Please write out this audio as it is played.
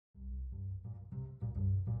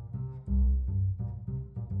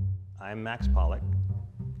I'm Max Pollak.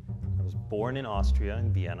 I was born in Austria,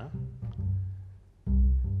 in Vienna.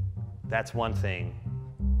 That's one thing.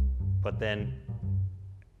 But then,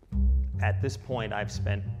 at this point, I've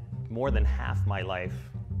spent more than half my life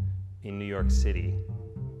in New York City.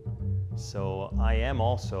 So I am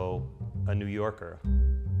also a New Yorker.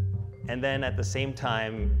 And then at the same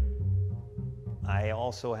time, I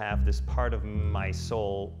also have this part of my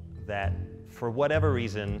soul that, for whatever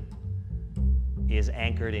reason, is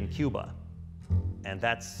anchored in Cuba. And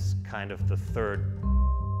that's kind of the third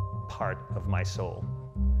part of my soul.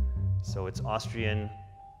 So it's Austrian,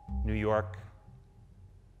 New York,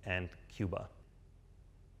 and Cuba.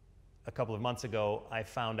 A couple of months ago, I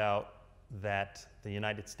found out that the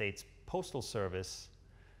United States Postal Service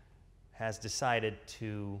has decided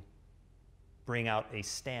to bring out a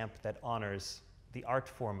stamp that honors the art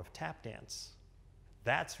form of tap dance.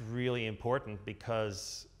 That's really important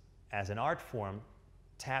because as an art form,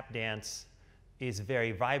 tap dance is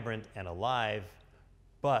very vibrant and alive,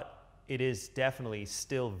 but it is definitely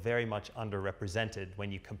still very much underrepresented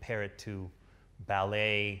when you compare it to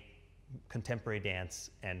ballet, contemporary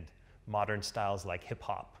dance, and modern styles like hip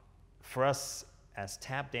hop. For us as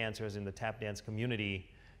tap dancers in the tap dance community,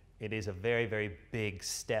 it is a very, very big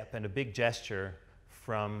step and a big gesture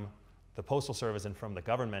from the Postal Service and from the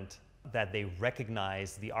government that they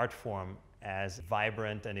recognize the art form as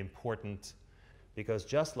vibrant and important, because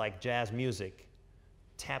just like jazz music,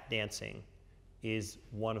 tap dancing is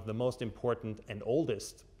one of the most important and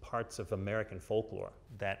oldest parts of American folklore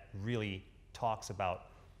that really talks about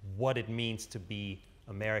what it means to be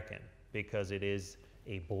American, because it is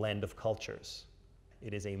a blend of cultures.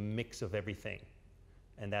 It is a mix of everything,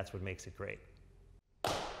 and that's what makes it great.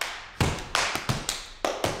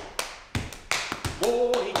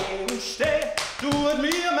 Wo ich gehe und steh, tut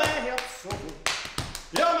mir mein Herz so gut.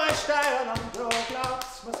 Ja, mein Steierland, da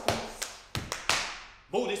glaubt's, was ist.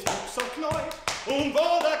 Wo das Fuchs so knallt und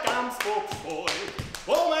wo der Gamsbock freut,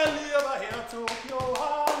 wo mein lieber Herzog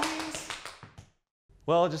Johannes.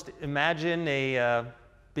 Well, just imagine a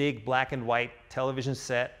big black and white television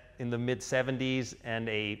set in the mid-70s and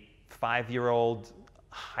a 5-year-old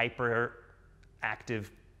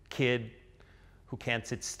hyper-active kid who can't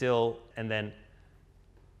sit still, and then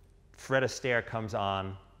Fred Astaire comes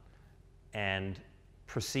on and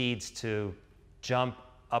proceeds to jump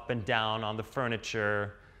up and down on the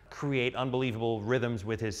furniture, create unbelievable rhythms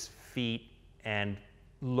with his feet, and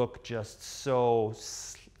look just so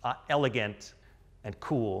elegant and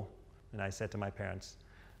cool. And I said to my parents,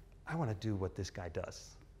 I want to do what this guy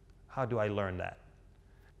does. How do I learn that?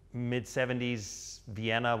 Mid-70s,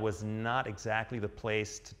 Vienna was not exactly the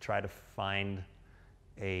place to try to find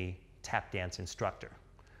a tap dance instructor.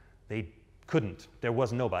 They couldn't. There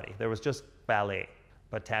was nobody. There was just ballet,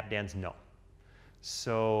 but tap dance, no.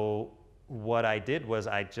 So what I did was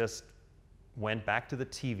I just went back to the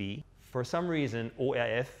TV. For some reason,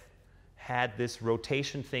 ORF had this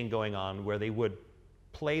rotation thing going on where they would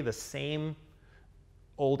play the same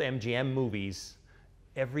old MGM movies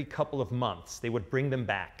every couple of months. They would bring them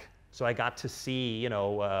back. So I got to see, you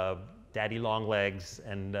know, Daddy Longlegs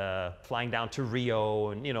and Flying Down to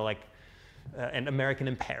Rio, and, you know, like, and American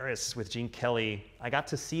in Paris with Gene Kelly. I got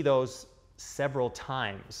to see those several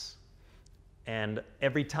times. And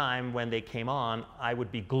every time when they came on, I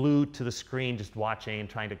would be glued to the screen just watching and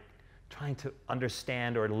trying to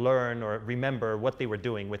understand or learn or remember what they were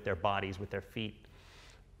doing with their bodies, with their feet.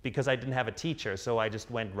 Because I didn't have a teacher, so I just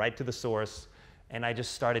went right to the source and I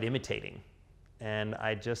just started imitating. And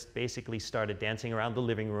I just basically started dancing around the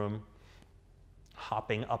living room,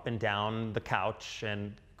 hopping up and down the couch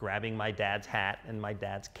and grabbing my dad's hat and my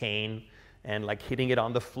dad's cane and like hitting it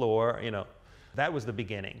on the floor, you know. That was the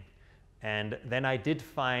beginning. And then I did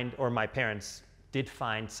find, or my parents did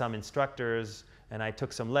find some instructors, and I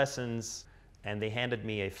took some lessons, and they handed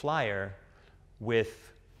me a flyer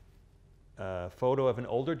with a photo of an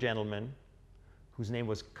older gentleman whose name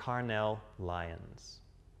was Carnell Lyons.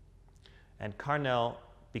 And Carnell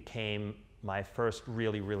became my first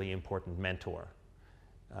really, really important mentor.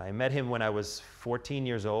 I met him when I was 14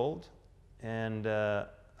 years old, and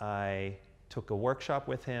I took a workshop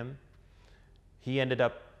with him. He ended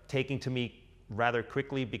up taking to me rather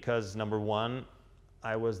quickly because, number one,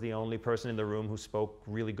 I was the only person in the room who spoke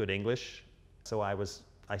really good English. So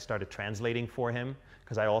I started translating for him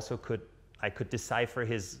because I could decipher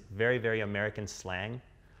his very, very American slang.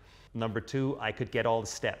 Number two, I could get all the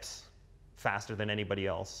steps faster than anybody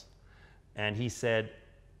else. And he said,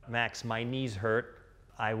 Max, my knees hurt.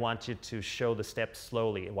 I want you to show the steps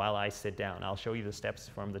slowly while I sit down. I'll show you the steps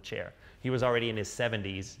from the chair. He was already in his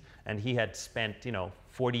 70s, and he had spent,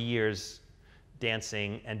 40 years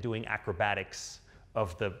dancing and doing acrobatics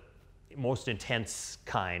of the most intense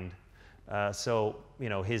kind. So, you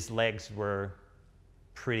know, his legs were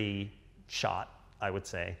pretty shot, I would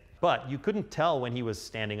say. But you couldn't tell when he was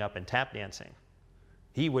standing up and tap dancing.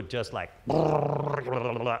 He would just like,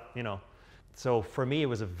 you know. So for me, it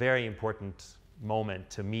was a very important moment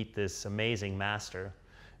to meet this amazing master.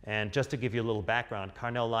 And just to give you a little background,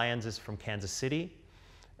 Carnell Lyons is from Kansas City.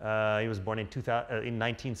 He was born in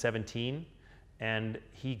 1917, and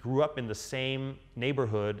he grew up in the same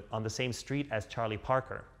neighborhood on the same street as Charlie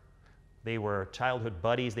Parker. They were childhood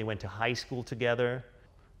buddies. They went to high school together.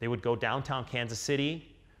 They would go downtown Kansas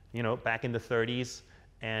City, you know, back in the 30s,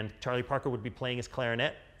 and Charlie Parker would be playing his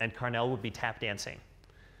clarinet, and Carnell would be tap dancing.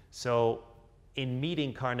 So in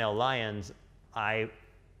meeting Carnell Lyons, I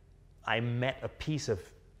met a piece of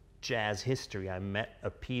jazz history. I met a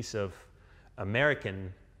piece of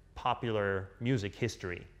American popular music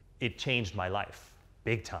history. It changed my life,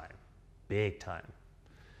 big time, big time.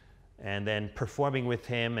 And then performing with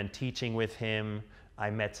him and teaching with him, I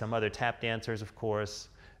met some other tap dancers, of course,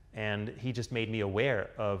 and he just made me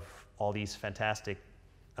aware of all these fantastic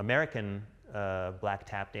American black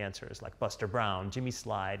tap dancers like Buster Brown, Jimmy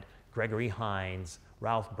Slide, Gregory Hines,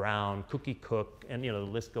 Ralph Brown, Cookie Cook, and you know,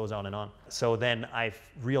 the list goes on and on. So then I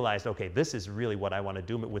realized, okay, this is really what I want to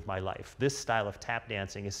do with my life. This style of tap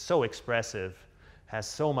dancing is so expressive, has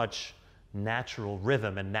so much natural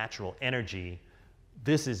rhythm and natural energy.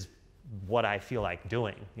 This is what I feel like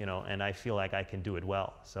doing, you know, and I feel like I can do it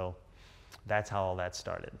well. So that's how all that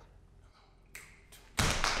started.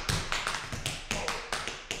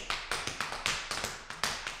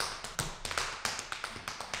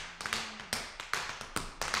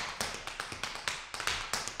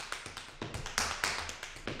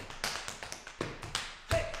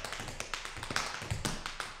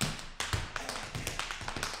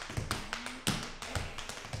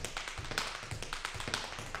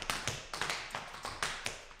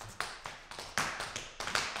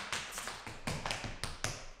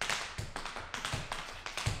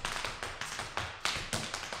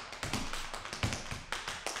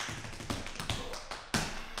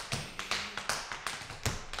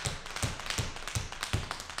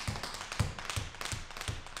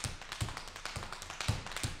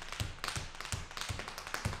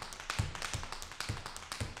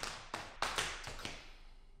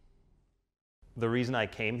 The reason I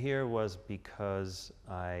came here was because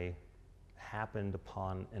I happened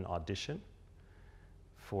upon an audition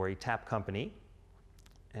for a tap company,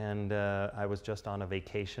 and I was just on a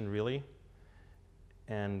vacation, really,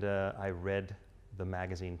 and I read the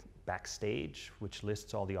magazine Backstage, which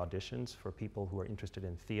lists all the auditions for people who are interested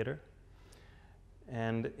in theater.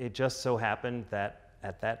 And it just so happened that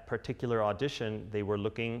at that particular audition, they were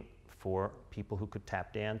looking for people who could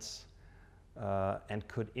tap dance and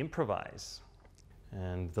could improvise.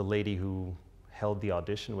 And the lady who held the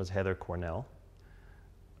audition was Heather Cornell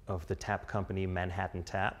of the tap company Manhattan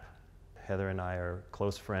Tap. Heather and I are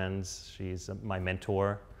close friends. She's my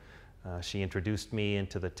mentor. She introduced me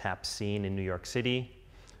into the tap scene in New York City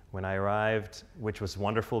when I arrived, which was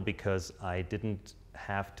wonderful because I didn't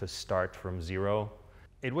have to start from zero.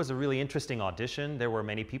 It was a really interesting audition. There were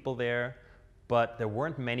many people there, but there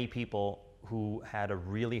weren't many people who had a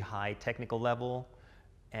really high technical level,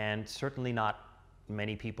 and certainly not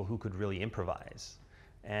many people who could really improvise.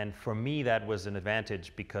 And for me, that was an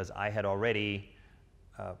advantage because I had already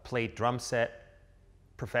played drum set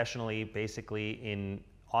professionally, basically in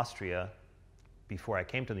Austria before I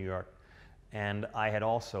came to New York. And I had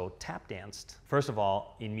also tap danced. First of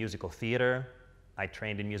all, in musical theater. I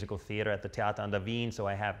trained in musical theater at the Theater an der Wien, so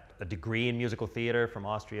I have a degree in musical theater from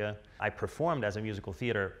Austria. I performed as a musical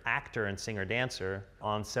theater actor and singer-dancer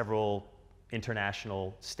on several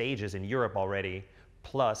international stages in Europe already.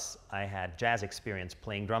 Plus, I had jazz experience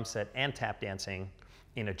playing drum set and tap dancing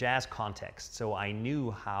in a jazz context. So I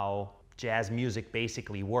knew how jazz music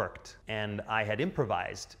basically worked. And I had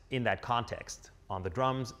improvised in that context on the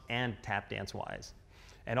drums and tap dance-wise.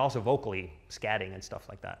 And also vocally, scatting and stuff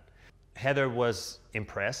like that. Heather was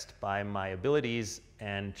impressed by my abilities,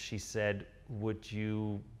 and she said, would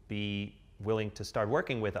you be willing to start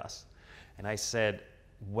working with us? And I said,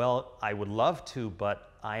 well, I would love to,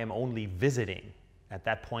 but I am only visiting. At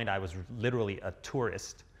that point, I was literally a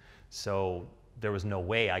tourist, so there was no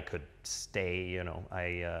way I could stay. You know,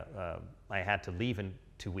 I had to leave in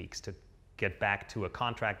 2 weeks to get back to a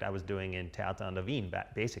contract I was doing in Theater an der Wien,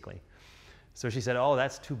 basically. So she said, "Oh,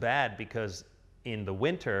 that's too bad because in the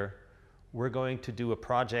winter we're going to do a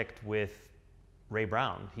project with Ray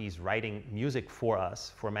Brown. He's writing music for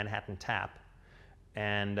us for Manhattan Tap,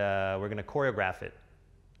 and we're going to choreograph it.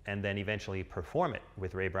 and then eventually perform it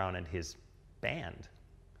with Ray Brown and his band.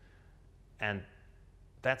 And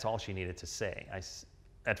that's all she needed to say.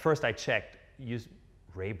 At first I checked,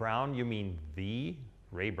 Ray Brown, you mean the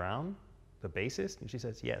Ray Brown, the bassist? And she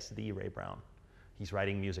says, yes, the Ray Brown. He's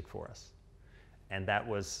writing music for us. And that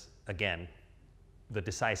was, again, the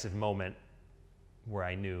decisive moment where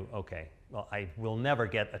I knew, okay, well, I will never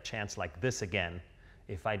get a chance like this again.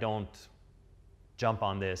 If I don't jump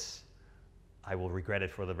on this, I will regret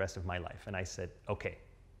it for the rest of my life. And I said, okay,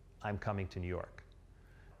 I'm coming to New York.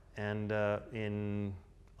 And in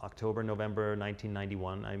October, November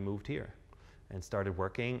 1991, I moved here and started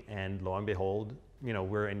working. And lo and behold, you know,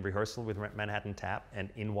 we're in rehearsal with Manhattan Tap, and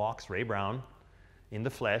in walks Ray Brown in the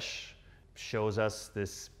flesh, shows us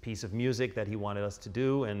this piece of music that he wanted us to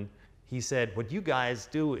do. And he said, what you guys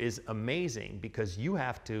do is amazing, because you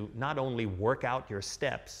have to not only work out your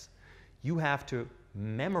steps, you have to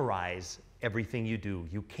memorize everything you do.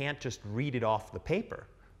 You can't just read it off the paper.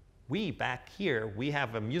 We back here, we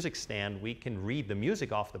have a music stand, we can read the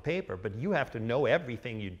music off the paper, but you have to know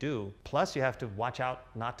everything you do. Plus you have to watch out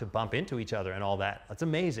not to bump into each other and all that. That's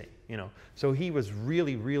amazing, you know. So he was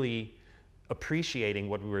really, really appreciating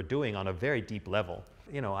what we were doing on a very deep level.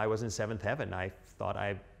 You know, I was in seventh heaven. I thought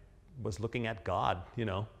I was looking at God, you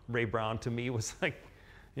know. Ray Brown to me was like,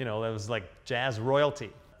 you know, that was like jazz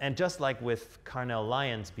royalty. And just like with Carnell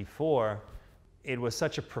Lyons before, it was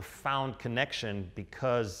such a profound connection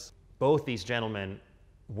because both these gentlemen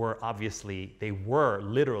were obviously, they were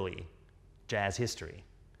literally jazz history.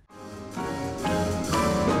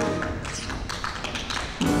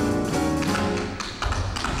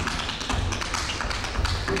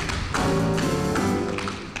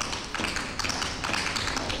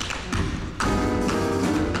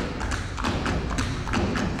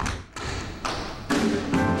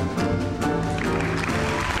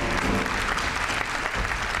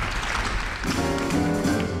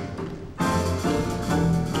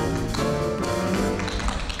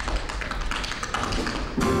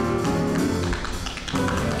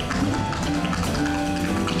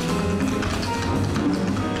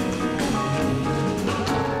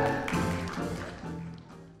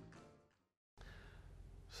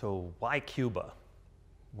 So why Cuba?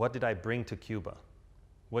 What did I bring to Cuba?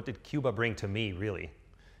 What did Cuba bring to me, really?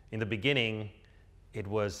 In the beginning, it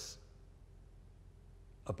was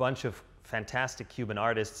a bunch of fantastic Cuban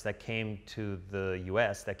artists that came to the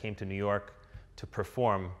US, that came to New York to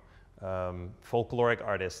perform, folkloric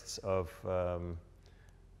artists of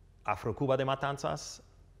Afro Cuba de Matanzas,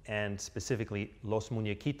 and specifically Los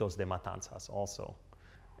Muñequitos de Matanzas also.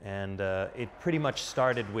 And it pretty much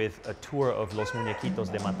started with a tour of Los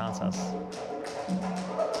Muñequitos de Matanzas.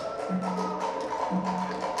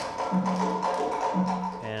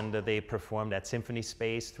 And they performed at Symphony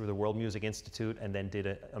Space through the World Music Institute, and then did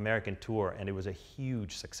an American tour, and it was a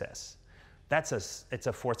huge success. It's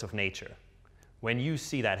a force of nature. When you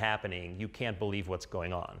see that happening, you can't believe what's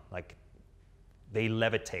going on. Like, they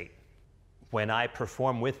levitate. When I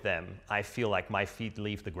perform with them, I feel like my feet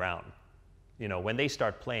leave the ground. You know, when they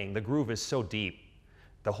start playing, the groove is so deep,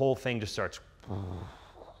 the whole thing just starts,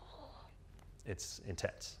 it's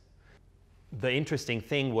intense. The interesting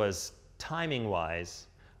thing was, timing-wise,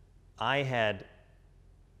 I had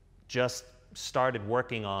just started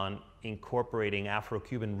working on incorporating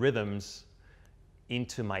Afro-Cuban rhythms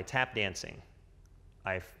into my tap dancing.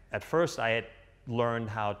 At first, I had learned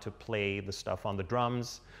how to play the stuff on the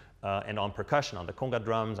drums and on percussion, on the conga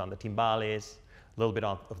drums, on the timbales, a little bit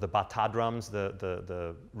of the bata drums,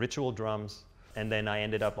 the ritual drums. And then I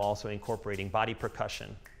ended up also incorporating body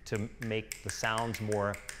percussion to make the sounds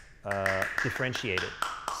more differentiated.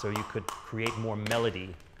 So you could create more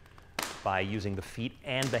melody by using the feet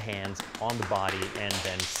and the hands on the body and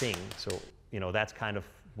then sing. So, you know, that's kind of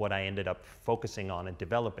what I ended up focusing on and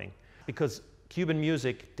developing. Because Cuban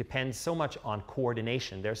music depends so much on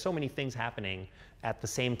coordination. There are so many things happening at the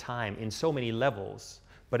same time in so many levels,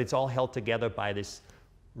 but it's all held together by this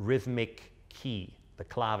rhythmic key, the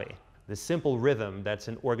clave. This simple rhythm that's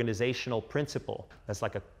an organizational principle. That's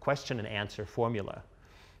like a question and answer formula.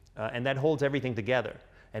 And that holds everything together.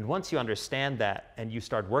 And once you understand that and you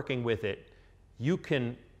start working with it, you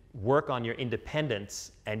can work on your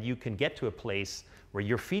independence, and you can get to a place where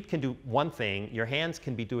your feet can do one thing, your hands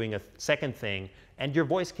can be doing a second thing, and your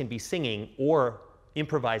voice can be singing or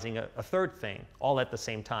improvising a third thing, all at the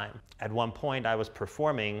same time. At one point, I was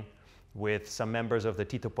performing with some members of the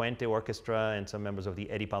Tito Puente Orchestra and some members of the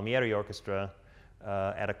Eddie Palmieri Orchestra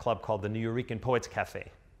at a club called the Nuyorican Poets Cafe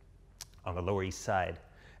on the Lower East Side.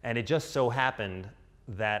 And it just so happened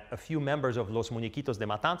that a few members of Los Muñequitos de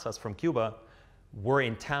Matanzas from Cuba were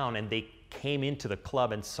in town, and they came into the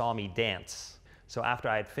club and saw me dance. So after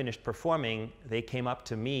I had finished performing, they came up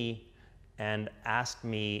to me and asked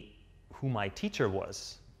me who my teacher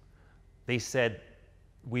was. They said,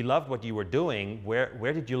 "We loved what you were doing.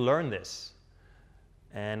 Where did you learn this?"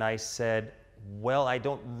 And I said, "Well, I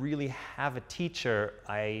don't really have a teacher.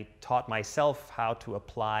 I taught myself how to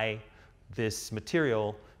apply this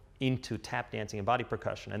material into tap dancing and body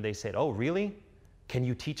percussion." And they said, "Oh, really? Can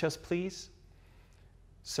you teach us, please?"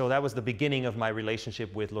 So that was the beginning of my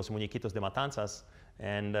relationship with Los Muñequitos de Matanzas.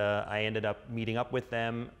 And I ended up meeting up with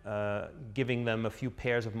them, giving them a few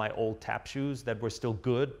pairs of my old tap shoes that were still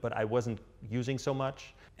good, but I wasn't using so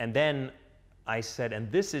much. And then I said,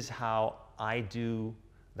 and this is how I do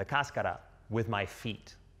the cascara with my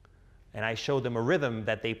feet. And I showed them a rhythm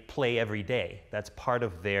that they play every day. That's part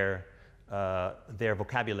of their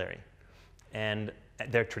vocabulary and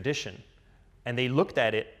their tradition. And they looked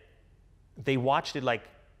at it, they watched it like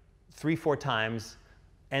 3-4 times,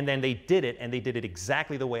 and then they did it, and they did it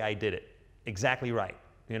exactly the way I did it, exactly right,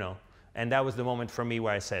 you know. And that was the moment for me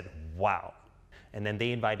where I said, wow. And then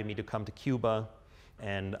they invited me to come to Cuba,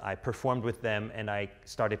 and I performed with them, and I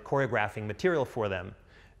started choreographing material for them.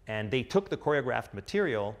 And they took the choreographed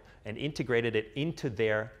material and integrated it into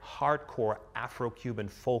their hardcore Afro-Cuban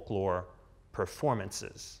folklore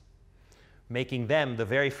performances, making them the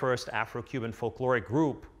very first Afro-Cuban folkloric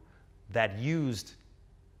group that used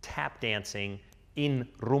tap dancing in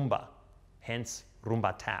rumba, hence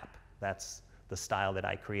rumba tap. That's the style that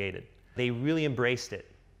I created. They really embraced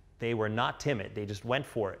it. They were not timid, they just went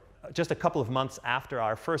for it. Just a couple of months after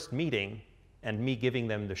our first meeting and me giving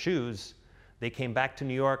them the shoes, they came back to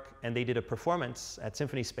New York and they did a performance at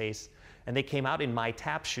Symphony Space, and they came out in my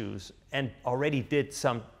tap shoes and already did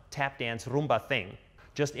some tap dance rumba thing,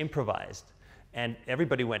 just improvised. And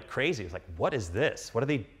everybody went crazy. It was like, what is this? What are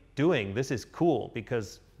they doing? This is cool,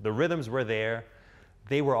 because the rhythms were there.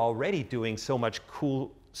 They were already doing so much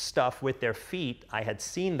cool stuff with their feet. I had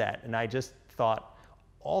seen that, and I just thought,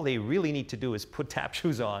 all they really need to do is put tap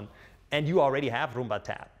shoes on, and you already have rumba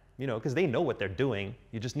tap, you know, because they know what they're doing.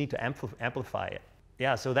 You just need to amplify it.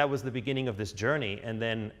 Yeah, so that was the beginning of this journey. And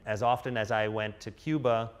then as often as I went to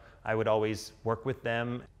Cuba, I would always work with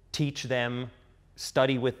them, teach them,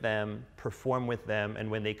 study with them, perform with them,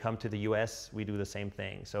 and when they come to the US, we do the same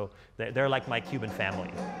thing. So they're like my Cuban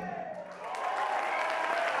family.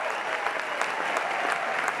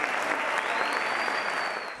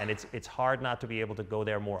 And it's hard not to be able to go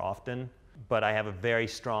there more often, but I have a very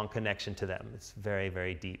strong connection to them. It's very,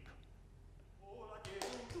 very deep.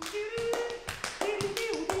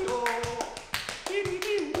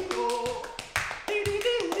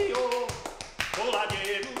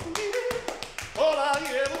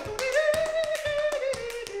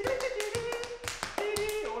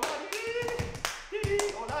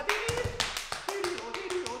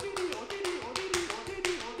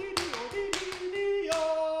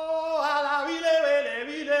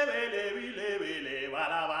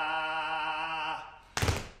 Wala